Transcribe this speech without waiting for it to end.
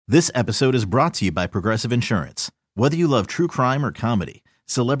This episode is brought to you by Progressive Insurance. Whether you love true crime or comedy,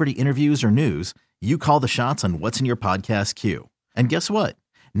 celebrity interviews or news, you call the shots on what's in your podcast queue. And guess what?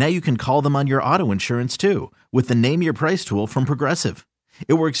 Now you can call them on your auto insurance too with the Name Your Price tool from Progressive.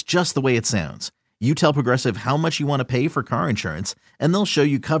 It works just the way it sounds. You tell Progressive how much you want to pay for car insurance, and they'll show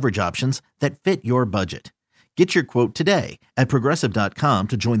you coverage options that fit your budget. Get your quote today at Progressive.com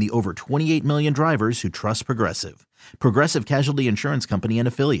to join the over 28 million drivers who trust Progressive. Progressive Casualty Insurance Company and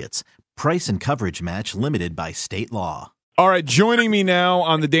Affiliates. Price and coverage match limited by state law. All right, joining me now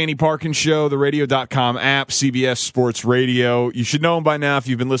on the Danny Parkins Show, the Radio.com app, CBS Sports Radio. You should know him by now if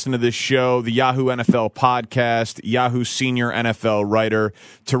you've been listening to this show, the Yahoo NFL podcast, Yahoo senior NFL writer,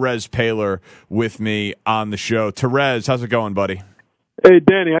 Terez Paylor, with me on the show. Terez, how's it going, buddy? Hey,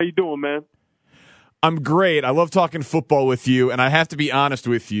 Danny, how you doing, man? I'm great. I love talking football with you, and I have to be honest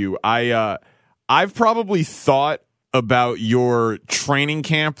with you. I've probably thought about your training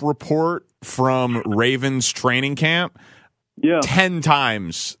camp report from Ravens training camp 10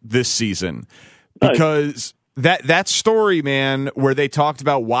 times this season, because that story, man, where they talked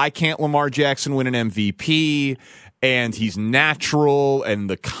about why can't Lamar Jackson win an MVP, and he's natural, and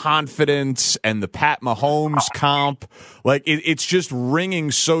the confidence and the Pat Mahomes comp, like it's just ringing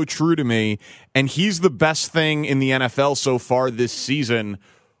so true to me. And he's the best thing in the NFL so far this season.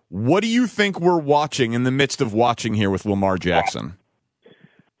 What do you think we're watching in the midst of watching here with Lamar Jackson?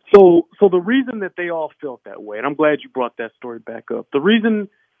 So the reason that they all felt that way, and I'm glad you brought that story back up, the reason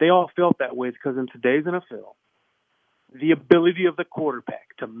they all felt that way is because in today's NFL, the ability of the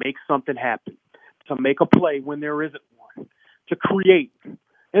quarterback to make something happen, to make a play when there isn't one, to create,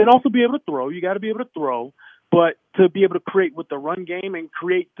 and also be able to throw. You got to be able to throw, but to be able to create with the run game and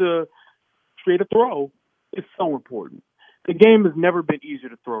create a throw is so important. The game has never been easier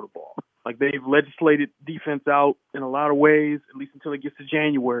to throw the ball. Like, they've legislated defense out in a lot of ways, at least until it gets to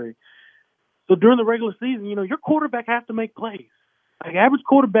January. So during the regular season, your quarterback has to make plays. Like, average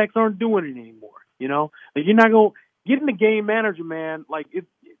quarterbacks aren't doing it anymore, Like, you're not going to get in the game manager, man. Like,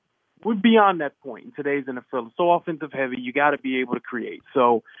 we're beyond that point in today's NFL. It's so offensive heavy, you got to be able to create.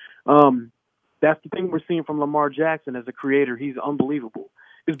 So that's the thing we're seeing from Lamar Jackson as a creator. He's unbelievable.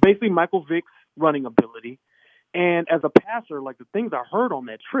 It's basically Michael Vick's running ability. And as a passer, like, the things I heard on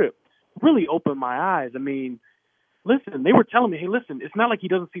that trip really opened my eyes. I mean, listen, they were telling me, hey, listen, it's not like he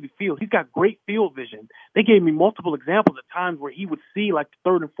doesn't see the field. He's got great field vision. They gave me multiple examples of times where he would see, like, the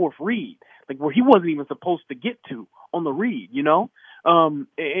third and fourth read, like where he wasn't even supposed to get to on the read,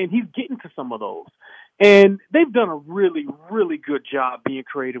 and he's getting to some of those. And they've done a really, really good job being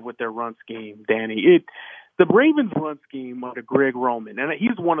creative with their run scheme, Danny. The Ravens' run scheme under Greg Roman, and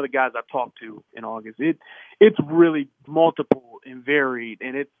he's one of the guys I talked to in August, it's really multiple and varied,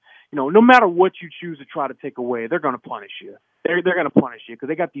 and it's, no matter what you choose to try to take away, they're going to punish you. They're going to punish you because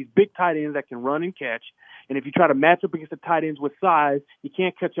they got these big tight ends that can run and catch, and if you try to match up against the tight ends with size, you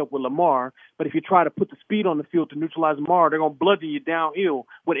can't catch up with Lamar, but if you try to put the speed on the field to neutralize Lamar, they're going to bludgeon you downhill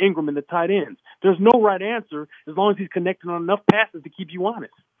with Ingram and the tight ends. There's no right answer as long as he's connecting on enough passes to keep you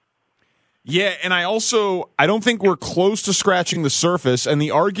honest. Yeah, and I don't think we're close to scratching the surface, and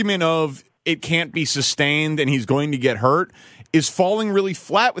the argument of it can't be sustained and he's going to get hurt is falling really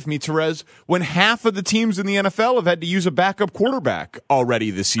flat with me, Terez, when half of the teams in the NFL have had to use a backup quarterback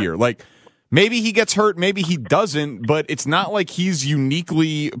already this year. Like, maybe he gets hurt, maybe he doesn't, but it's not like he's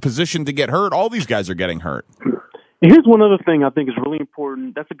uniquely positioned to get hurt. All these guys are getting hurt. Here's one other thing I think is really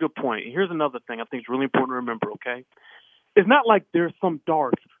important. That's a good point. Here's another thing I think is really important to remember, okay? It's not like there's some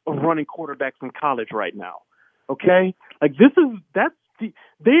dearth of running quarterbacks in college right now, okay? Like,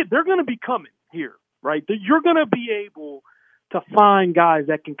 they're going to be coming here, right? You're going to be able to find guys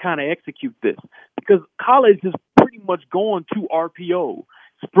that can kind of execute this because college is pretty much going to RPO,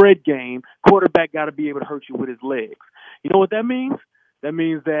 spread game. Quarterback got to be able to hurt you with his legs. You know what that means? That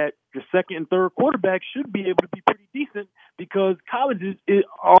means that your second and third quarterback should be able to be pretty decent because colleges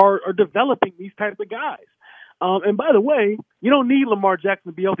are developing these types of guys. And by the way, you don't need Lamar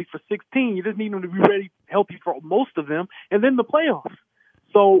Jackson to be healthy for 16. You just need him to be healthy for most of them, and then the playoffs.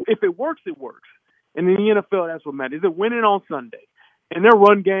 So if it works, it works. And in the NFL, that's what matters. They're winning on Sunday. And their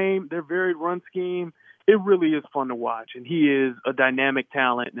run game, their varied run scheme, it really is fun to watch. And he is a dynamic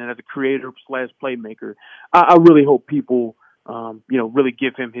talent, and as a creator / playmaker, I really hope people, really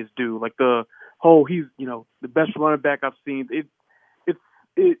give him his due. Like he's, the best running back I've seen.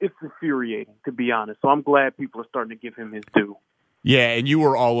 It's infuriating, to be honest. So I'm glad people are starting to give him his due. Yeah, and you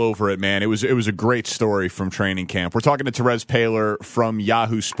were all over it, man. It was a great story from training camp. We're talking to Terez Paylor from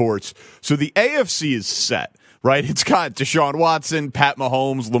Yahoo Sports. So the AFC is set, right? It's got Deshaun Watson, Pat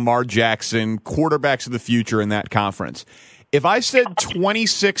Mahomes, Lamar Jackson, quarterbacks of the future in that conference. If I said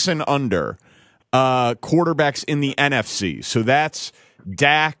 26 and under quarterbacks in the NFC, so that's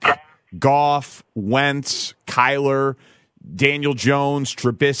Dak, Goff, Wentz, Kyler, Daniel Jones,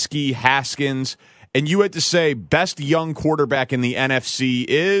 Trubisky, Haskins, and you had to say best young quarterback in the NFC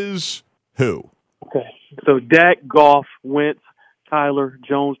is who? Okay. So Dak, Goff, Wentz, Kyler,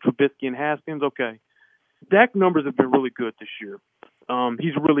 Jones, Trubisky, and Haskins. Okay. Dak numbers have been really good this year.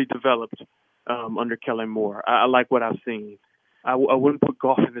 He's really developed under Kellen Moore. I like what I've seen. I wouldn't put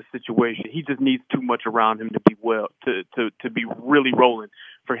Goff in this situation. He just needs too much around him to be to be really rolling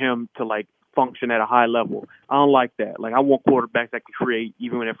for him to like function at a high level. I don't like that. Like, I want quarterbacks that can create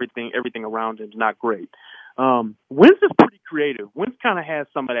even when everything around him is not great. Wentz is pretty creative. Wentz kind of has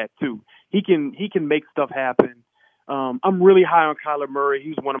some of that too. He can make stuff happen. I'm really high on Kyler Murray. He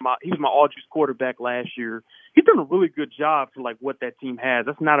was my all-juice quarterback last year. He's done a really good job for like what that team has.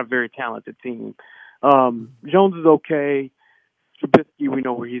 That's not a very talented team. Jones is okay. Trubisky, we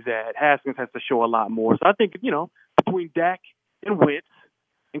know where he's at. Haskins has to show a lot more. So I think, between Dak and Wentz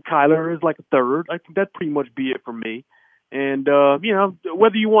and Kyler is like a third. I think that'd pretty much be it for me. And,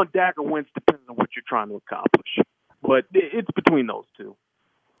 whether you want Dak or Wentz depends on what you're trying to accomplish. But it's between those two.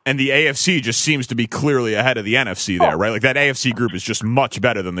 And the AFC just seems to be clearly ahead of the NFC there, right? Like, that AFC group is just much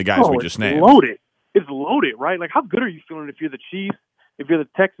better than the guys we just named. It's loaded, right? Like, how good are you feeling if you're the Chiefs, if you're the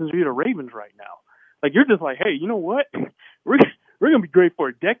Texans, or you're the Ravens right now? Like, you're just like, hey, you know what? We're going to be great for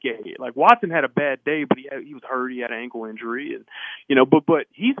a decade. Like, Watson had a bad day, but he was hurt. He had an ankle injury, and but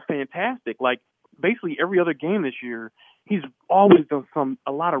he's fantastic. Like, basically every other game this year, he's always done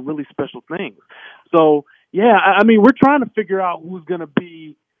a lot of really special things. So yeah, I mean, we're trying to figure out who's going to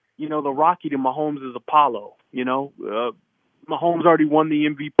be, the Rocky to Mahomes' Apollo. Mahomes already won the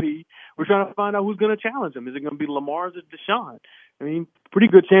MVP. We're trying to find out who's going to challenge him. Is it going to be Lamar or is it Deshaun? I mean, pretty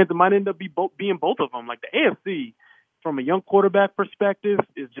good chance it might end up being both of them. Like, the AFC, from a young quarterback perspective,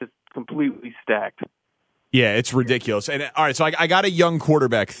 is just completely stacked. Yeah, it's ridiculous. And all right, so I got a young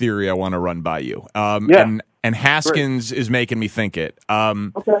quarterback theory I want to run by you. And Haskins is making me think it.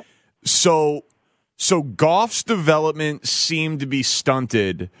 Okay. So Goff's development seemed to be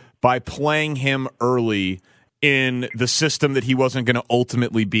stunted by playing him early in the system that he wasn't going to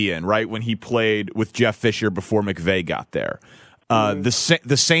ultimately be in, right? When he played with Jeff Fisher before McVay got there. The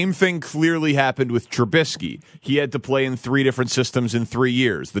same thing clearly happened with Trubisky. He had to play in 3 different systems in 3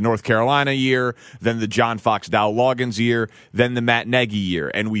 years. The North Carolina year, then the John Fox Dow Loggins year, then the Matt Nagy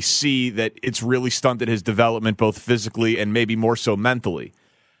year. And we see that it's really stunted his development both physically and maybe more so mentally.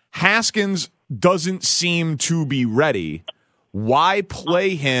 Haskins doesn't seem to be ready. Why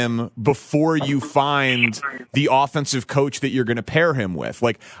play him before you find the offensive coach that you're going to pair him with?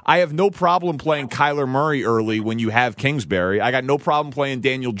 Like, I have no problem playing Kyler Murray early when you have Kingsbury. I got no problem playing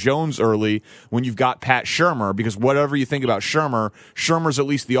Daniel Jones early when you've got Pat Shurmur, because whatever you think about Shurmur's at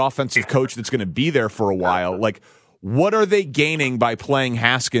least the offensive coach that's going to be there for a while. Like, what are they gaining by playing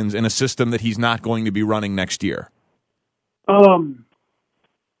Haskins in a system that he's not going to be running next year?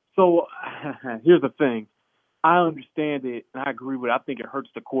 So here's the thing. I understand it, and I agree with it. I think it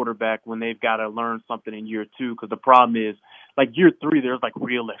hurts the quarterback when they've got to learn something in year 2, because the problem is, like, year 3, there's, like,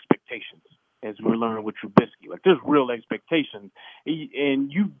 real expectations, as we're learning with Trubisky. Like, there's real expectations,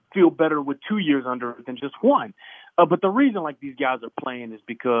 and you feel better with 2 years under it than just 1. But the reason, like, these guys are playing is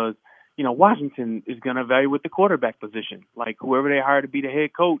because, Washington is going to evaluate the quarterback position. Like, whoever they hire to be the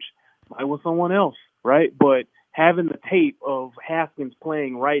head coach might want someone else, right? But having the tape of Haskins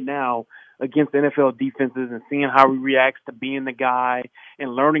playing right now against NFL defenses and seeing how he reacts to being the guy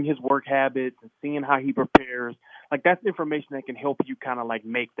and learning his work habits and seeing how he prepares, like, that's information that can help you kind of like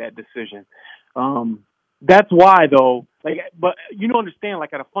make that decision. That's why, though, like, but understand,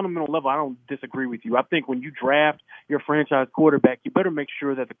 like, at a fundamental level, I don't disagree with you. I think when you draft your franchise quarterback, you better make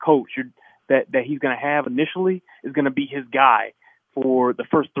sure that the coach that he's going to have initially is going to be his guy for the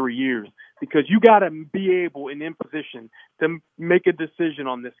first 3 years, because you got to be able and in position to make a decision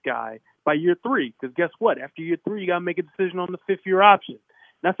on this guy by year 3. Because guess what? After year 3, you got to make a decision on the 5th-year option.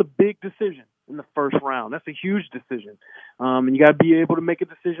 That's a big decision in the first round. That's a huge decision. And you got to be able to make a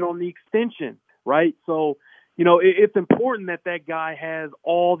decision on the extension, right? So, it's important that guy has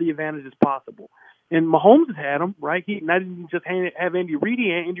all the advantages possible. And Mahomes has had him, right? He didn't just have Andy Reid. He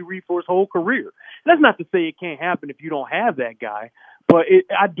had Andy Reid for his whole career. That's not to say it can't happen if you don't have that guy, but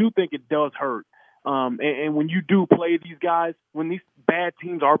I do think it does hurt. And when you do play these guys, when these bad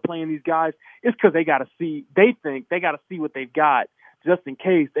teams are playing these guys, it's because they think they got to see what they've got just in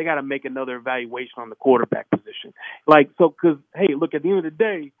case. They got to make another evaluation on the quarterback position. Like, so, because, hey, look, at the end of the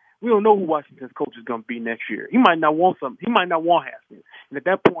day, we don't know who Washington's coach is going to be next year. He might not want something. He might not want Haskins. And at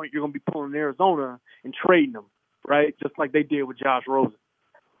that point, you're going to be pulling Arizona and trading them right? Just like they did with Josh Rosen.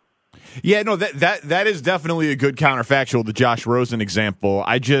 Yeah, no, that is definitely a good counterfactual, the Josh Rosen example.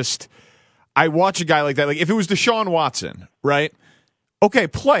 I watch a guy like that. Like if it was Deshaun Watson, right? Okay,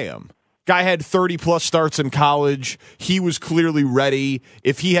 play him. Guy had 30-plus starts in college. He was clearly ready.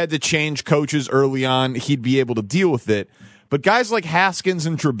 If he had to change coaches early on, he'd be able to deal with it. But guys like Haskins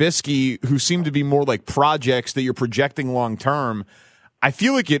and Trubisky, who seem to be more like projects that you're projecting long-term, I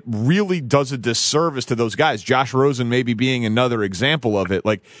feel like it really does a disservice to those guys. Josh Rosen maybe being another example of it.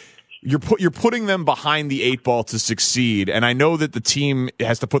 Like, you're putting them behind the eight ball to succeed, and I know that the team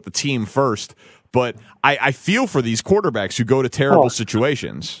has to put the team first, but I feel for these quarterbacks who go to terrible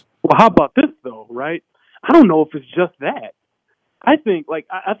situations. Well, how about this though, right? I don't know if it's just that. I think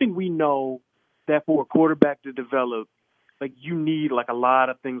we know that for a quarterback to develop, like you need like a lot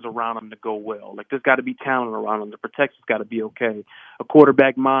of things around him to go well. Like there's got to be talent around him. The protection's got to be okay. A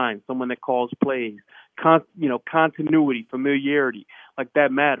quarterback mind, someone that calls plays, continuity, familiarity, like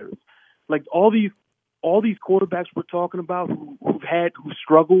that matters. Like all these quarterbacks we're talking about who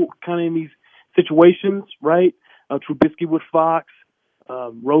struggle kind of in these situations, right? Trubisky with Fox,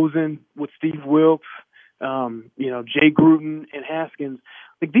 Rosen with Steve Wilkes, Jay Gruden and Haskins.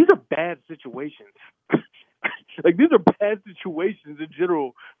 Like these are bad situations. Like these are bad situations in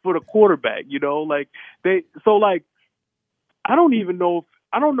general for the quarterback. I don't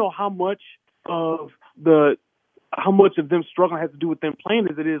know how much of them struggling has to do with them playing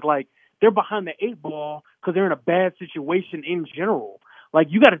as it is like they're behind the eight ball because they're in a bad situation in general. Like,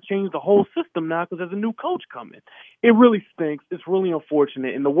 you got to change the whole system now because there's a new coach coming. It really stinks. It's really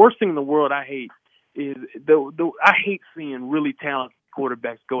unfortunate. And the worst thing in the world I hate is I hate seeing really talented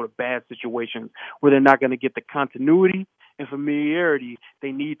quarterbacks go to bad situations where they're not going to get the continuity and familiarity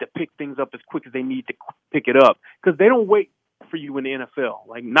they need to pick things up as quick as they need to pick it up. Because they don't wait for you in the NFL.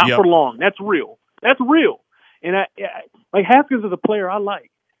 Like, not for long. That's real. That's real. And like Haskins is a player I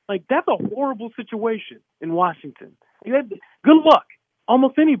like. Like, that's a horrible situation in Washington. Good luck.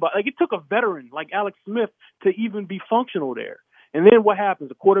 Almost anybody. Like, it took a veteran like Alex Smith to even be functional there. And then what happens?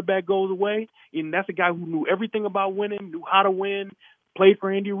 The quarterback goes away, and that's a guy who knew everything about winning, knew how to win, played for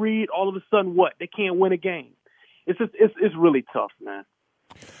Andy Reid. All of a sudden, what? They can't win a game. It's really tough, man.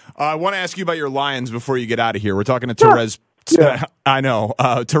 I want to ask you about your Lions before you get out of here. We're talking to Terez. Yeah. I know.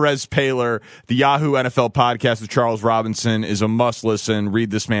 Terez Paylor, the Yahoo NFL podcast with Charles Robinson is a must listen.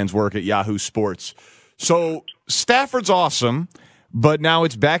 Read this man's work at Yahoo Sports. So Stafford's awesome, but now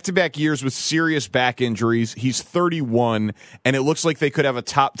it's back-to-back years with serious back injuries. He's 31, and it looks like they could have a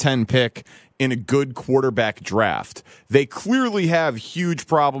top 10 pick in a good quarterback draft. They clearly have huge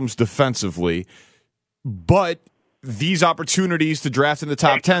problems defensively, but these opportunities to draft in the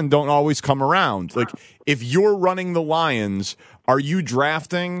top 10 don't always come around. Like, if you're running the Lions, are you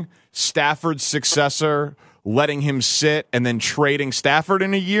drafting Stafford's successor, letting him sit, and then trading Stafford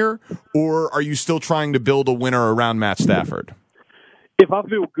in a year? Or are you still trying to build a winner around Matt Stafford? If I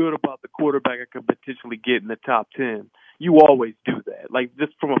feel good about the quarterback I could potentially get in the top 10, you always do that. Like,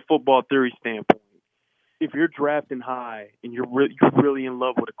 just from a football theory standpoint, if you're drafting high and you're really in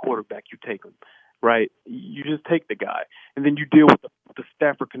love with a quarterback, you take him. Right, you just take the guy, and then you deal with the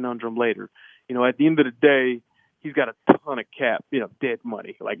Stafford conundrum later. At the end of the day, he's got a ton of cap, dead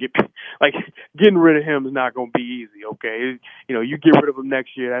money. Like getting rid of him is not going to be easy. Okay, you get rid of him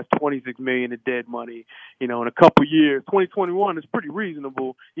next year, that's $26 million in dead money. In a couple years, 2021 is pretty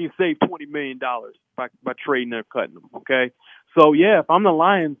reasonable. You can save $20 million by trading or cutting him. Okay, so yeah, if I'm the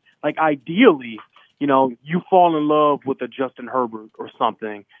Lions, like ideally, you fall in love with a Justin Herbert or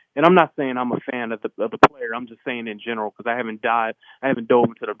something. And I'm not saying I'm a fan of the player. I'm just saying in general because I haven't dove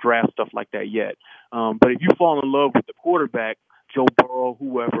into the draft stuff like that yet. But if you fall in love with the quarterback, Joe Burrow,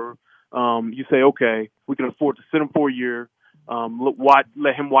 whoever, you say, okay, we can afford to sit him for a year,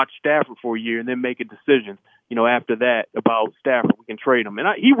 let him watch Stafford for a year, and then make a decision. After that about Stafford, we can trade him, and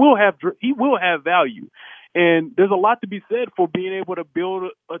he will have value. And there's a lot to be said for being able to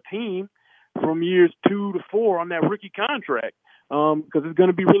build a team from years 2 to 4 on that rookie contract. Because it's going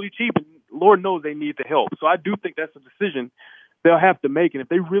to be really cheap, and Lord knows they need the help. So I do think that's a decision they'll have to make. And if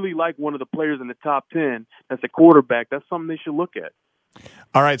they really like one of the players in the top 10 that's a quarterback, that's something they should look at.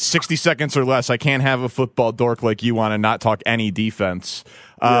 All right, 60 seconds or less. I can't have a football dork like you want to not talk any defense.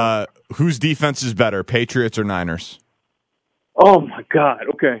 Whose defense is better, Patriots or Niners? Oh, my God.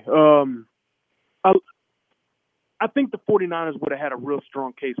 Okay. I think the 49ers would have had a real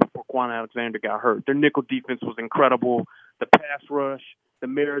strong case before Quan Alexander got hurt. Their nickel defense was incredible. The pass rush, the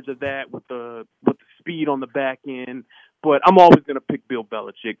marriage of that with the speed on the back end. But I'm always going to pick Bill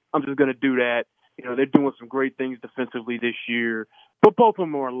Belichick. I'm just going to do that. They're doing some great things defensively this year. But both of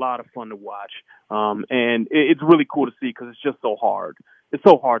them are a lot of fun to watch, and it's really cool to see because it's just so hard. It's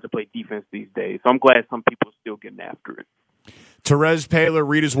so hard to play defense these days. So I'm glad some people are still getting after it. Terez Paylor,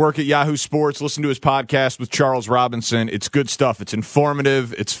 read his work at Yahoo Sports, listen to his podcast with Charles Robinson. It's good stuff. It's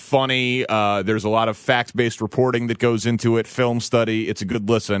informative. It's funny. There's a lot of fact-based reporting that goes into it, film study. It's a good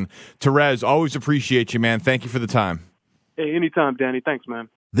listen. Terez, always appreciate you, man. Thank you for the time. Hey, anytime, Danny. Thanks, man.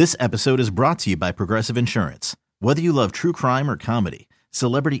 This episode is brought to you by Progressive Insurance. Whether you love true crime or comedy,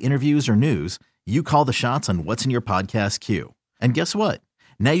 celebrity interviews or news, you call the shots on what's in your podcast queue. And guess what?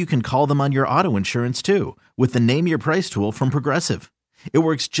 Now you can call them on your auto insurance too with the Name Your Price tool from Progressive. It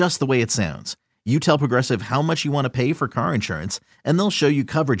works just the way it sounds. You tell Progressive how much you want to pay for car insurance, and they'll show you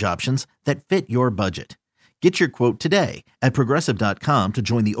coverage options that fit your budget. Get your quote today at Progressive.com to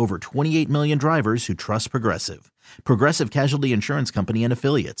join the over 28 million drivers who trust Progressive. Progressive Casualty Insurance Company and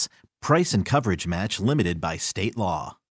Affiliates. Price and coverage match limited by state law.